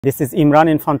This is Imran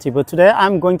Infantibo. Today I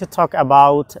am going to talk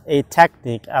about a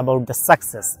technique about the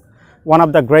success. One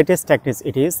of the greatest techniques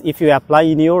it is, if you apply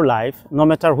in your life, no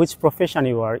matter which profession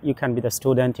you are, you can be the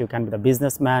student, you can be the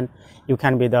businessman, you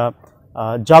can be the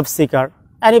job seeker,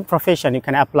 any profession you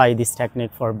can apply this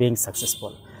technique for being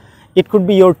successful. It could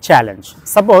be your challenge.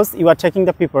 Suppose you are taking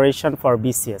the preparation for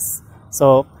BCS.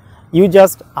 So you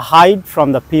just hide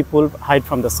from the people, hide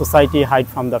from the society, hide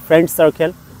from the friend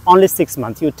circle, only 6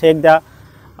 months. You take the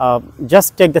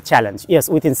just take the challenge. Yes,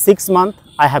 within 6 months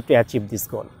I have to achieve this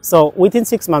goal. So within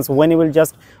 6 months, when you will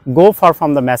just go far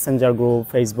from the messenger group,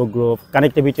 Facebook group,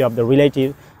 connectivity of the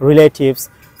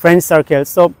relatives, friend circles,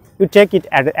 so you take it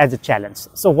as a challenge.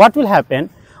 So what will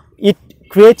happen? It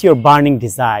creates your burning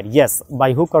desire. Yes,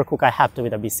 by hook or crook I have to be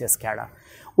the BCS cadre.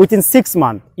 Within 6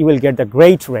 months you will get the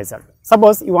great result.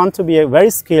 Suppose you want to be very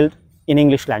skilled in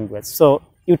English language, so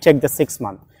you take the 6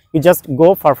 months. You just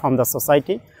go far from the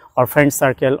society or friend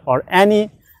circle or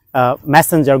any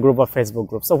messenger group or Facebook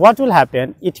group. So what will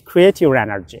happen? It creates your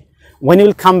energy. When you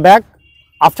will come back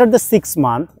after the 6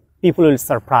 months, people will be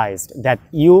surprised that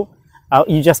you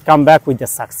just come back with the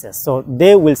success. So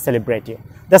they will celebrate you.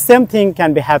 The same thing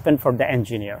can be happen for the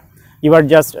engineer. You are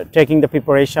just taking the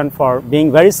preparation for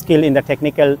being very skilled in the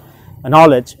technical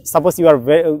knowledge. Suppose you are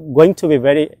going to be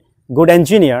very good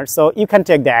engineer, so you can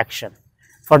take the action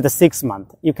for the 6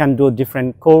 months. You can do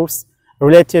different course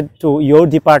related to your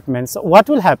department. So what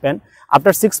will happen?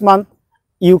 After 6 months,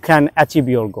 you can achieve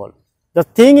your goal. The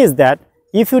thing is that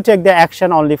if you take the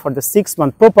action only for the 6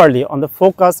 months properly on the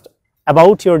focused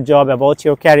about your job, about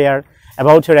your career,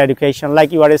 about your education,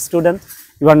 like you are a student,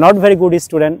 you are not very good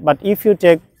student, but if you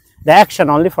take the action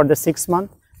only for the 6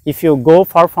 months, if you go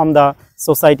far from the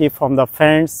society, from the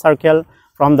friends circle,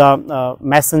 from the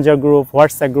messenger group,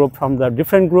 WhatsApp group, from the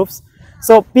different groups,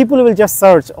 so people will just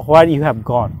search where you have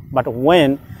gone. But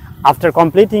when after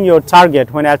completing your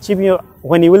target, when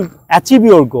you will achieve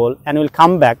your goal and will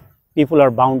come back, people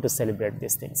are bound to celebrate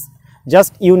these things.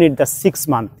 Just you need the 6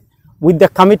 months with the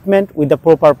commitment, with the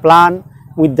proper plan,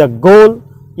 with the goal.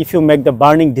 If you make the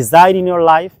burning desire in your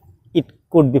life, it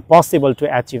could be possible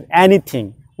to achieve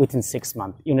anything within 6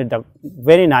 months. You need a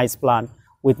very nice plan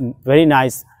with very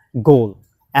nice goal,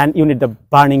 and you need the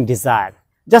burning desire.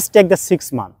 Just take the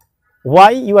 6 months.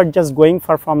 Why you are just going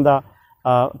far from the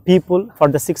people for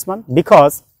the 6 months?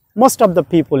 Because most of the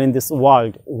people in this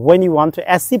world, when you want to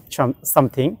achieve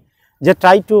something, they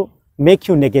try to make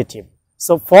you negative.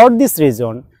 So for this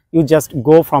reason, you just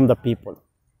go from the people.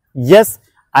 Yes,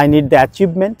 I need the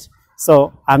achievement,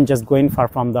 so I'm just going far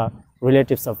from the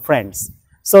relatives or friends.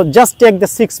 So just take the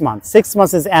 6 months. 6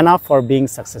 months is enough for being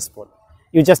successful.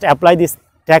 You just apply these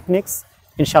techniques,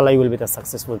 inshallah you will be the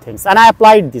successful things. And I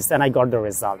applied this and I got the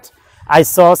result. I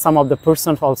saw some of the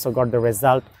persons also got the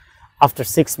result after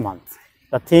 6 months.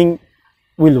 The thing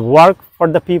will work for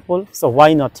the people, so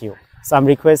why not you? So I'm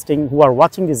requesting who are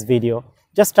watching this video,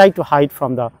 just try to hide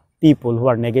from the people who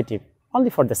are negative only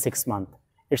for the 6 months.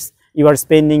 You are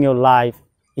spending your life,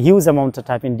 a huge amount of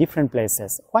time in different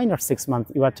places. Why not 6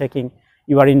 months?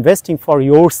 You are investing for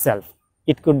yourself.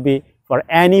 It could be for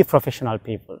any professional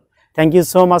people. Thank you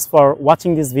so much for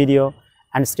watching this video,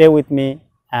 and stay with me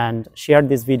and share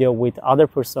this video with other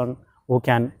person who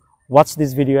can watch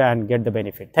this video and get the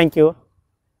benefit. Thank you.